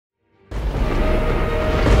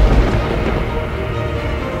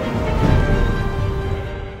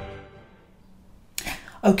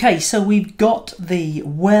Okay, so we've got the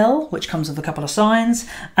well, which comes with a couple of signs,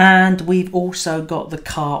 and we've also got the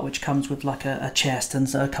cart, which comes with like a chest and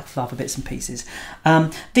a couple of other bits and pieces.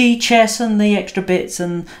 The chest and the extra bits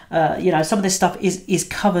and you know, some of this stuff is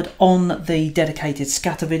covered on the dedicated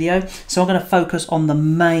scatter video. So I'm going to focus on the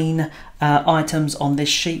main items on this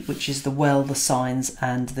sheet, which is the well, the signs,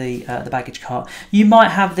 and the baggage cart. You might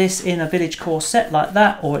have this in a village core set like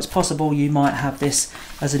that, or it's possible you might have this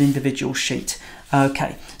as an individual sheet.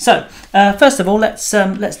 Okay, so first of all, let's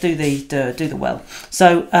do the well.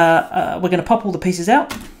 So we're going to pop all the pieces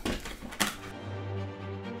out.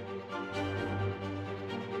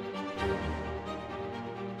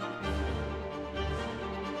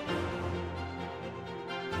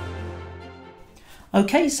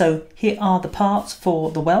 Okay, so here are the parts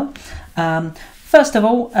for the well. First of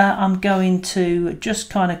all, I'm going to just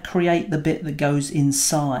kind of create the bit that goes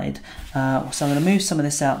inside. So I'm going to move some of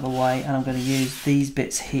this out of the way, and I'm going to use these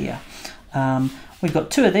bits here. We've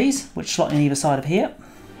got two of these, which slot in either side of here.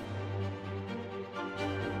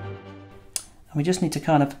 And we just need to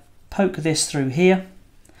kind of poke this through here,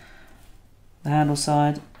 the handle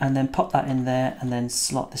side, and then pop that in there, and then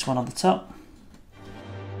slot this one on the top.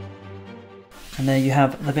 And there you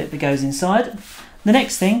have the bit that goes inside. The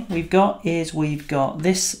next thing we've got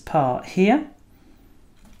this part here,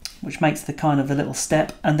 which makes the kind of the little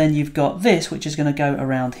step, and then you've got this, which is going to go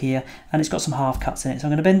around here, and it's got some half cuts in it. So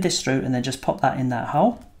I'm going to bend this through and then just pop that in that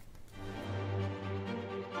hole.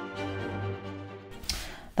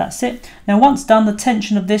 That's it. Now once done, the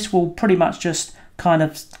tension of this will pretty much just kind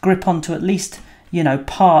of grip onto at least, you know,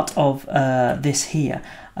 part of this here.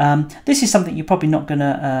 This is something you're probably not going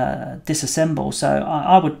to disassemble, so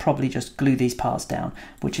I would probably just glue these parts down,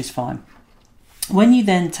 which is fine. When you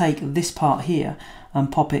then take this part here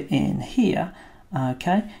and pop it in here,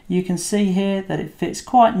 okay, you can see here that it fits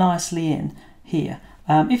quite nicely in here.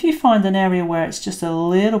 If you find an area where it's just a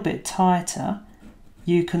little bit tighter,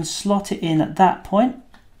 you can slot it in at that point,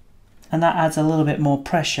 and that adds a little bit more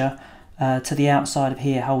pressure to the outside of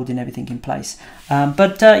here, holding everything in place.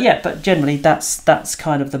 But generally that's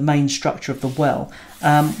kind of the main structure of the well.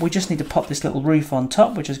 We just need to pop this little roof on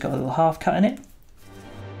top, which has got a little half cut in it.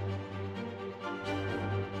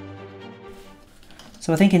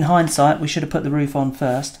 So I think in hindsight we should have put the roof on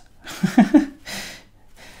first.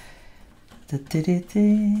 There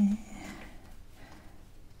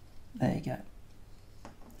you go.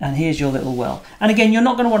 And here's your little well. And again, you're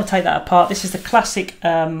not going to want to take that apart. This is the classic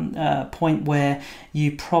point where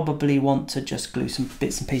you probably want to just glue some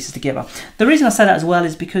bits and pieces together. The reason I say that as well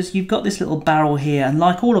is because you've got this little barrel here, and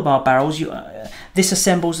like all of our barrels, this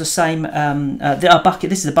assembles the same,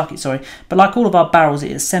 this is a bucket, sorry, but like all of our barrels,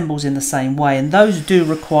 it assembles in the same way, and those do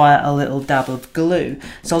require a little dab of glue.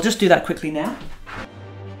 So I'll just do that quickly now.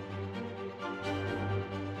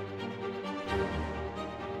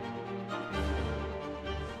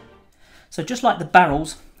 So just like the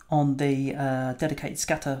barrels on the dedicated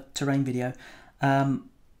scatter terrain video, I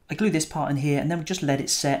glue this part in here and then we just let it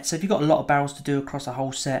set. So if you've got a lot of barrels to do across a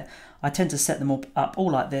whole set, I tend to set them up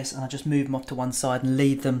all like this, and I just move them off to one side and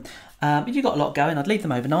leave them. If you've got a lot going, I'd leave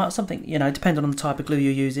them overnight or something, you know, depending on the type of glue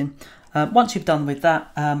you're using. Once you've done with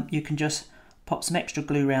that, you can just pop some extra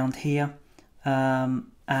glue around here and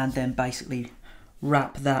then basically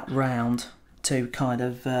wrap that round to kind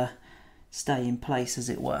of stay in place, as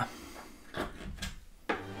it were.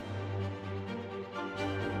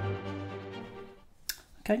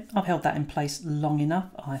 Okay, I've held that in place long enough,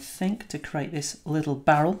 I think, to create this little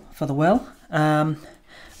barrel for the well. And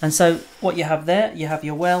so what you have there, you have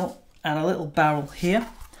your well and a little barrel here.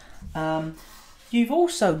 You've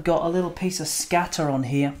also got a little piece of scatter on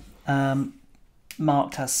here,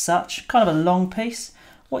 marked as such, kind of a long piece.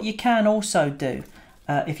 What you can also do,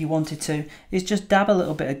 if you wanted to, is just dab a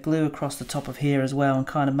little bit of glue across the top of here as well, and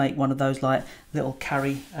kind of make one of those like little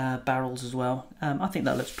carry barrels as well. I think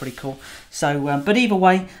that looks pretty cool. So but either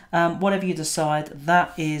way, whatever you decide,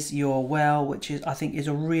 that is your well, which is, I think, is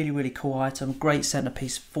a really, really cool item, great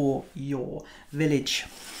centerpiece for your village.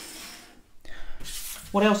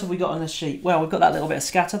 What else have we got on this sheet? Well, we've got that little bit of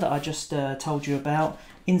scatter that I just told you about.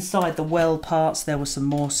 Inside the well parts there was some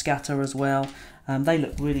more scatter as well. They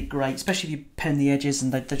look really great, especially if you pen the edges,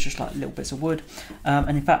 and they're just like little bits of wood.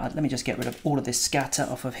 And in fact, let me just get rid of all of this scatter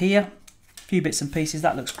off of here. A few bits and pieces,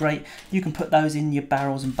 that looks great. You can put those in your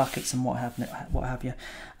barrels and buckets and what have you.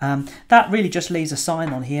 That really just leaves a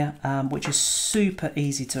sign on here, which is super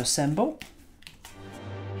easy to assemble.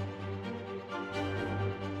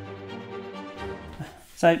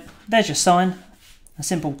 So there's your sign, a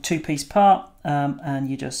simple two-piece part, and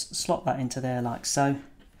you just slot that into there like so.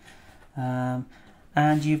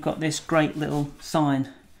 and you've got this great little sign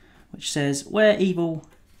which says where evil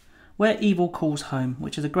calls home,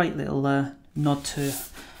 which is a great little nod to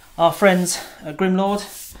our friends at Grimlord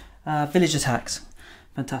Village Attacks.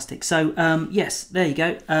 Fantastic. So yes, there you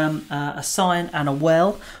go. A sign and a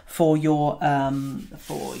well for your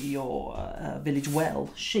village well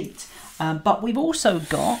sheet. But we've also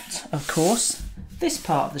got, of course, this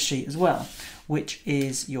part of the sheet as well, which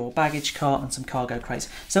is your baggage cart and some cargo crates.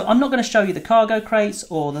 So I'm not going to show you the cargo crates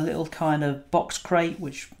or the little kind of box crate,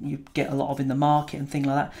 which you get a lot of in the market and things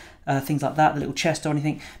like that, the little chest or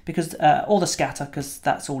anything, because or the scatter, because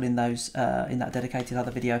that's all in those in that dedicated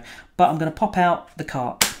other video. But I'm going to pop out the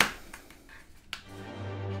cart.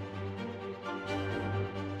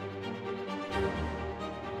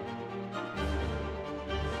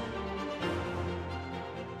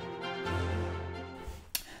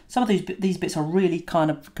 Some of these bits are really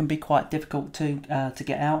kind of can be quite difficult to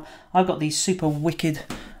get out. I've got these super wicked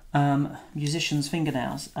musician's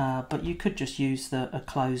fingernails, but you could just use a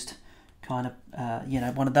closed kind of you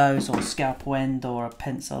know, one of those, or a scalpel end, or a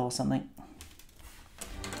pencil or something.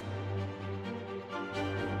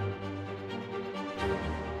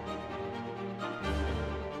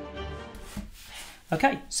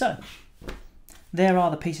 Okay, so there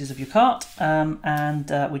are the pieces of your cart,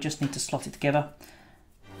 and we just need to slot it together.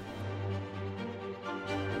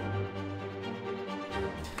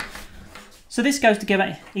 So this goes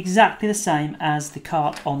together exactly the same as the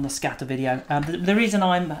cart on the scatter video. The reason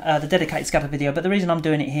I'm the dedicated scatter video, but the reason I'm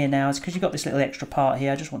doing it here now is because you've got this little extra part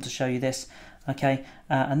here. I just want to show you this, okay?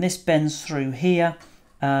 And this bends through here,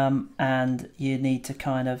 and you need to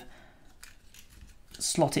kind of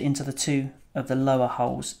slot it into the two of the lower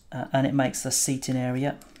holes, and it makes the seating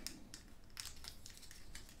area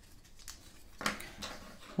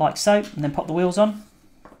like so, and then pop the wheels on.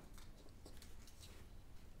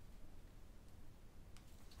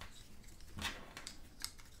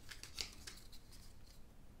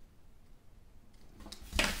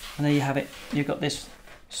 And there you have it. You've got this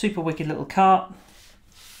super wicked little cart.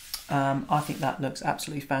 I think that looks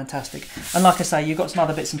absolutely fantastic. And like I say, you've got some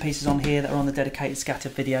other bits and pieces on here that are on the dedicated scatter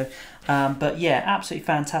video. But yeah, absolutely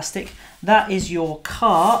fantastic. That is your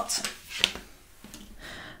cart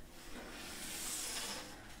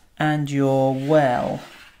and your well.